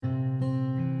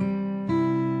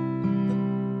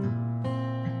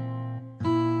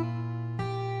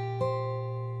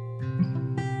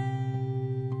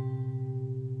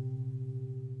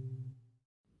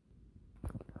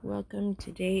Welcome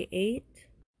to day 8.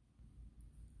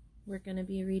 We're going to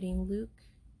be reading Luke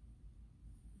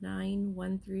 9,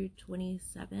 1 through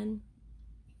 27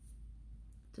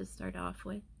 to start off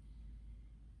with.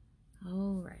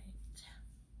 All right.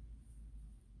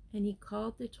 And he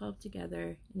called the 12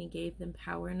 together, and he gave them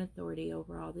power and authority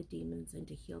over all the demons and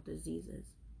to heal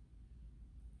diseases.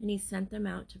 And he sent them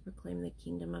out to proclaim the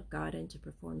kingdom of God and to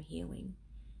perform healing.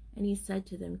 And he said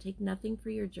to them, "Take nothing for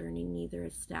your journey, neither a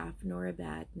staff, nor a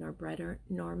bag, nor bread,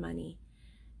 nor money,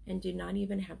 and do not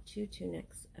even have 2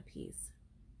 tunics apiece.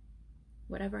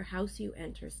 Whatever house you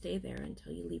enter, stay there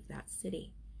until you leave that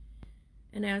city.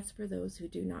 And as for those who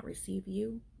do not receive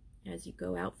you, as you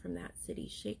go out from that city,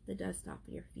 shake the dust off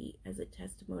your feet as a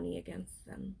testimony against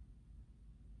them."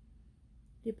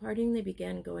 Departing, they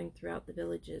began going throughout the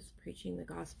villages, preaching the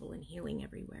gospel and healing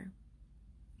everywhere.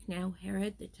 Now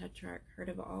Herod the Tetrarch heard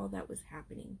of all that was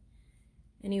happening,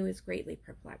 and he was greatly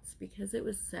perplexed, because it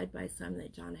was said by some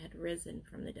that John had risen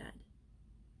from the dead,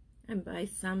 and by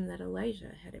some that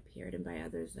Elijah had appeared, and by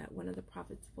others that one of the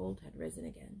prophets of old had risen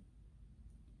again.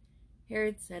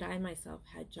 Herod said, "I myself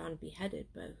had John beheaded,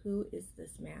 but who is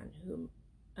this man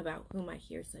about whom I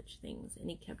hear such things?" And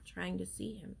he kept trying to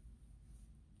see him.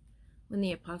 When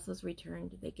the apostles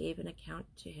returned, they gave an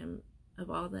account to him of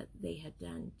all that they had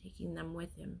done. Taking them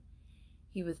with him,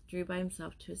 he withdrew by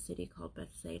himself to a city called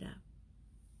Bethsaida.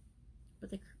 But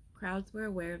the crowds were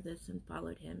aware of this and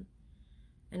followed him.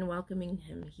 And welcoming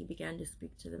him, he began to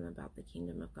speak to them about the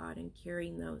kingdom of God and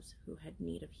curing those who had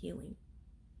need of healing.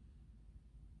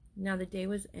 Now the day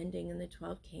was ending, and the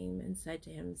 12 came and said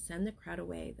to him, "Send the crowd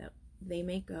away, that they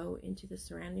may go into the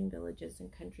surrounding villages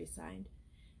and countryside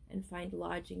and find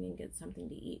lodging and get something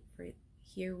to eat, for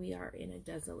here we are in a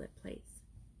desolate place."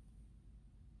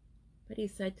 But he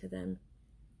said to them,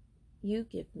 "You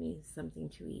give me something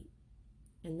to eat."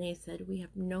 And they said, "We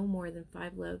have no more than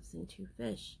 5 loaves and 2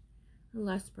 fish,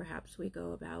 unless perhaps we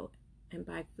go about and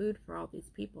buy food for all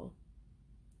these people."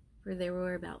 For there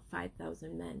were about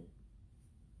 5,000 men.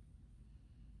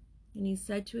 And he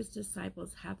said to his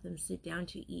disciples, "Have them sit down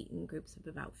to eat in groups of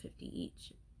about 50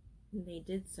 each." And they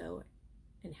did so,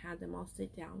 and had them all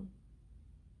sit down.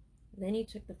 Then he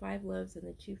took the 5 loaves and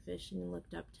the 2 fish, and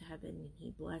looked up to heaven, and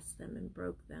he blessed them and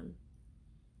broke them,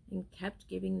 and kept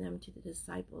giving them to the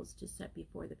disciples to set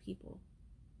before the people.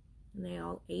 And they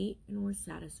all ate and were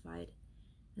satisfied,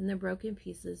 and the broken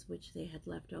pieces which they had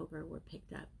left over were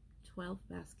picked up, 12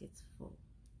 baskets full.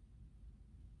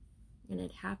 And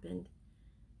it happened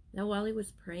that while he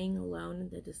was praying alone,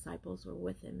 the disciples were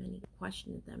with him, and he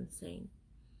questioned them, saying,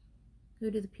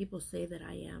 "Who do the people say that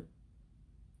I am?"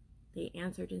 They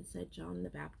answered and said, "John the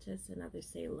Baptist, and others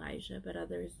say Elijah, but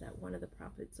others that one of the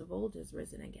prophets of old is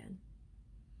risen again."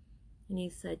 And he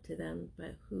said to them,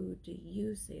 "But who do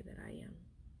you say that I am?"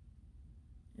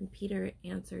 And Peter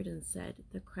answered and said,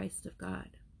 "The Christ of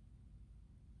God."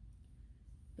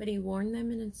 But he warned them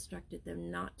and instructed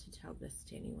them not to tell this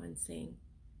to anyone, saying,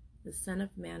 "The Son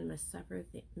of Man must suffer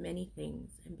many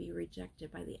things, and be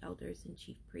rejected by the elders and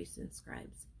chief priests and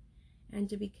scribes, and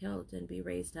to be killed, and be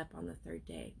raised up on the 3rd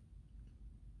day."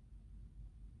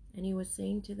 And he was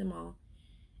saying to them all,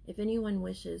 "If anyone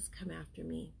wishes, come after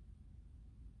me."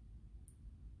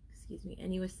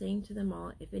 And he was saying to them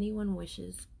all, "If anyone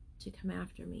wishes to come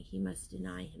after me, he must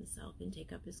deny himself and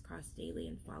take up his cross daily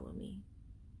and follow me.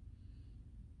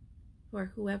 For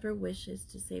whoever wishes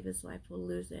to save his life will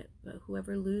lose it, but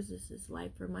whoever loses his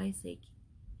life for my sake,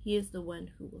 he is the one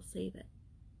who will save it.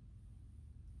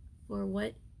 For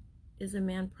what is a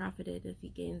man profited if he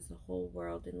gains the whole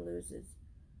world and loses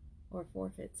or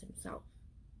forfeits himself?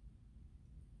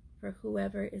 For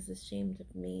whoever is ashamed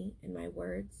of me and my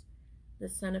words, the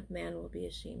Son of Man will be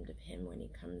ashamed of him when he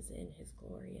comes in his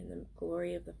glory, and the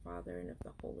glory of the Father and of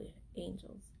the holy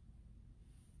angels.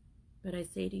 But I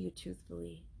say to you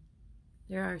truthfully,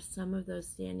 there are some of those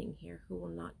standing here who will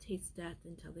not taste death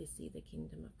until they see the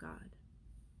kingdom of God."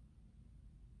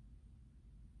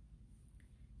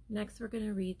 Next, we're going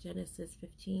to read Genesis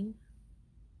 15.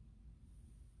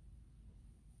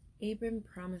 Abram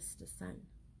promised a son.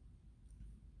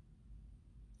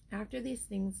 After these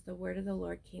things, the word of the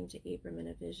Lord came to Abram in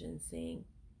a vision, saying,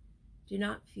 "Do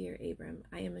not fear, Abram.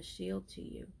 I am a shield to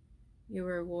you. Your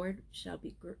reward shall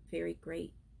be very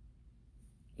great."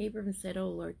 Abram said,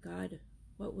 "O Lord God,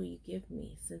 what will you give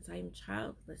me, since I am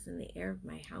childless, and the heir of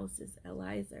my house is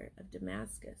Eliezer of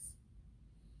Damascus?"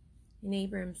 And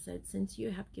Abram said, "Since you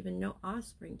have given no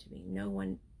offspring to me, no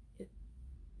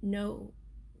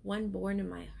one born in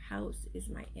my house is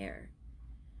my heir."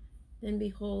 Then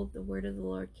behold, the word of the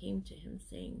Lord came to him,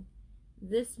 saying,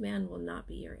 "This man will not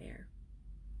be your heir.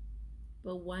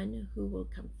 but one who will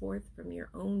come forth from your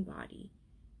own body,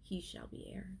 he shall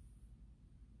be heir."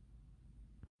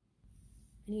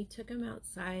 And he took him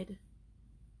outside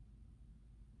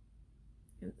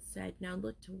and said, "Now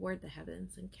look toward the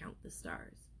heavens and count the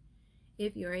stars,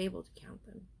 if you are able to count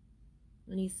them."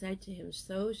 And he said to him,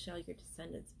 "So shall your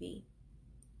descendants be."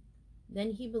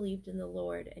 Then he believed in the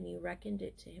Lord, and he reckoned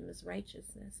it to him as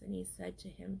righteousness. And he said to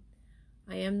him,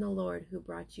 "I am the Lord who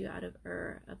brought you out of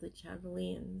Ur of the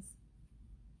Chaldeans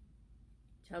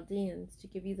to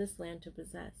give you this land to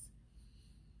possess."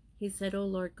 He said, "O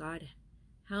Lord God,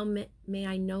 how may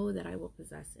I know that I will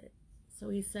possess it?" So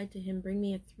he said to him, "Bring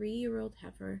me a 3-year-old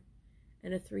heifer,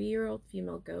 and a 3-year-old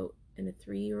female goat, and a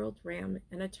 3-year-old ram,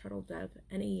 and a turtle dove,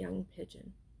 and a young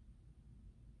pigeon."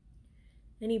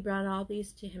 Then he brought all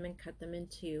these to him and cut them in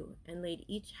two, and laid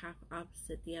each half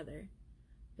opposite the other.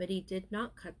 But he did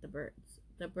not cut the birds.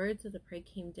 The birds of the prey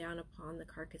came down upon the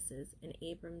carcasses, and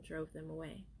Abram drove them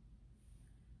away.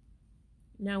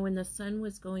 Now when the sun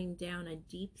was going down, a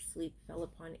deep sleep fell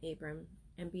upon Abram,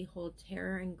 and behold,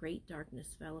 terror and great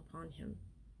darkness fell upon him.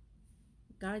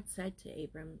 God said to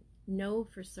Abram, "Know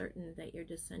for certain that your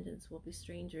descendants will be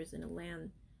strangers in a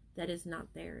land that is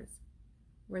not theirs,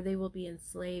 where they will be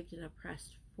enslaved and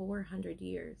oppressed 400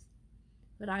 years.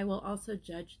 But I will also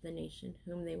judge the nation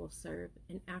whom they will serve,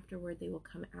 and afterward they will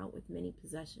come out with many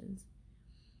possessions.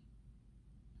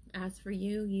 As for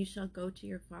you, you shall go to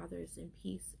your fathers in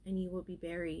peace, and you will be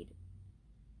buried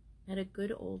at a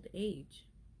good old age.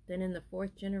 Then in the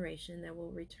 4th generation they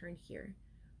will return here,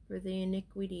 for the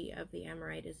iniquity of the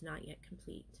Amorite is not yet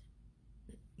complete."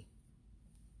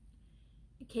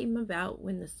 It came about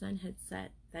when the sun had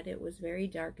set that it was very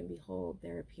dark, and behold,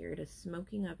 there appeared a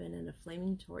smoking oven and a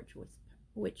flaming torch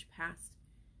which passed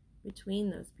between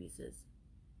those pieces.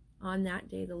 On that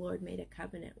day the Lord made a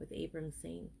covenant with Abram,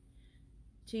 saying,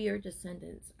 "To your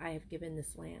descendants I have given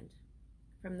this land,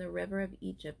 from the river of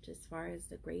Egypt as far as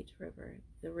the great river,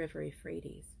 the river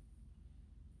Euphrates.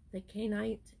 The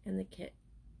Canaanite and the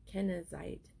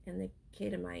Kenizzite and the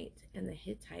Kedemite and the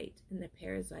Hittite and the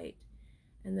Perizzite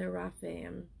and the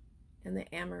Rephaim and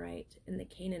the Amorite and the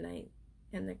Canaanite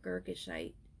and the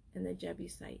Girgashite and the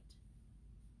Jebusite."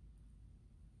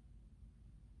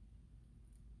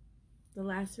 The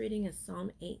last reading is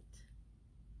Psalm 8,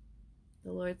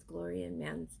 the Lord's glory and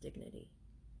man's dignity.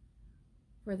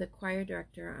 For the choir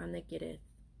director on the Gittith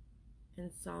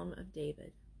and Psalm of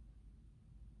David.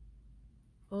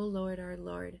 O Lord, our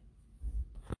Lord,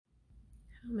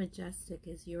 how majestic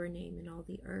is your name in all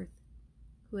the earth,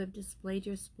 who have displayed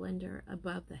your splendor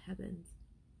above the heavens.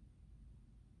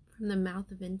 From the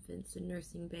mouth of infants and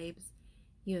nursing babes,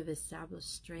 you have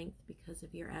established strength because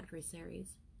of your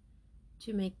adversaries,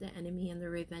 to make the enemy and the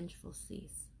revengeful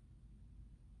cease.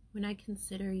 When I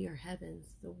consider your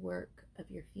heavens, the work of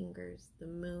your fingers, the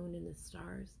moon and the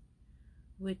stars,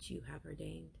 which you have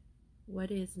ordained,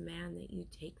 what is man that you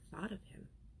take thought of him,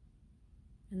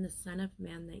 and the son of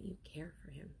man that you care for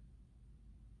him?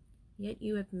 Yet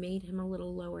you have made him a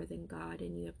little lower than God,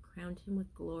 and you have crowned him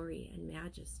with glory and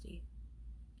majesty.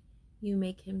 You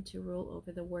make him to rule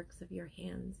over the works of your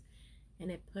hands,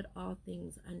 and have put all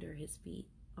things under his feet,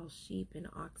 all sheep and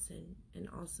oxen, and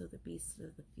also the beasts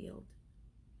of the field,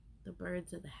 the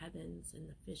birds of the heavens, and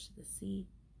the fish of the sea,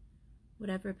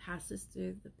 whatever passes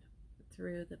through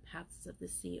the paths of the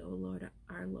sea, O Lord,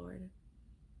 our Lord.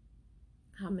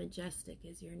 How majestic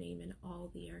is your name in all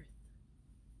the earth.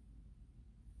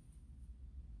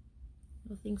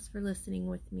 Well, thanks for listening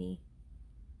with me.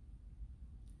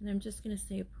 And I'm just going to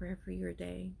say a prayer for your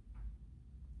day.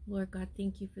 Lord God,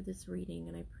 thank you for this reading,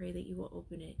 and I pray that you will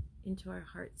open it into our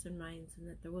hearts and minds, and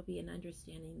that there will be an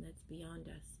understanding that's beyond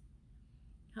us.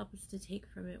 Help us to take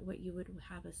from it what you would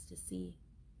have us to see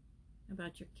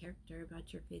about your character,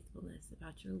 about your faithfulness,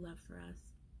 about your love for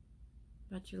us,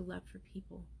 about your love for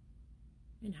people,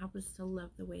 and help us to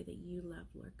love the way that you love,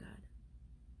 Lord God.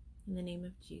 In the name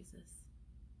of Jesus,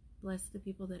 bless the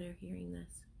people that are hearing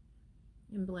this,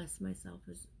 and bless myself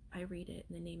as I read it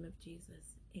in the name of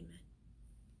Jesus. Amen.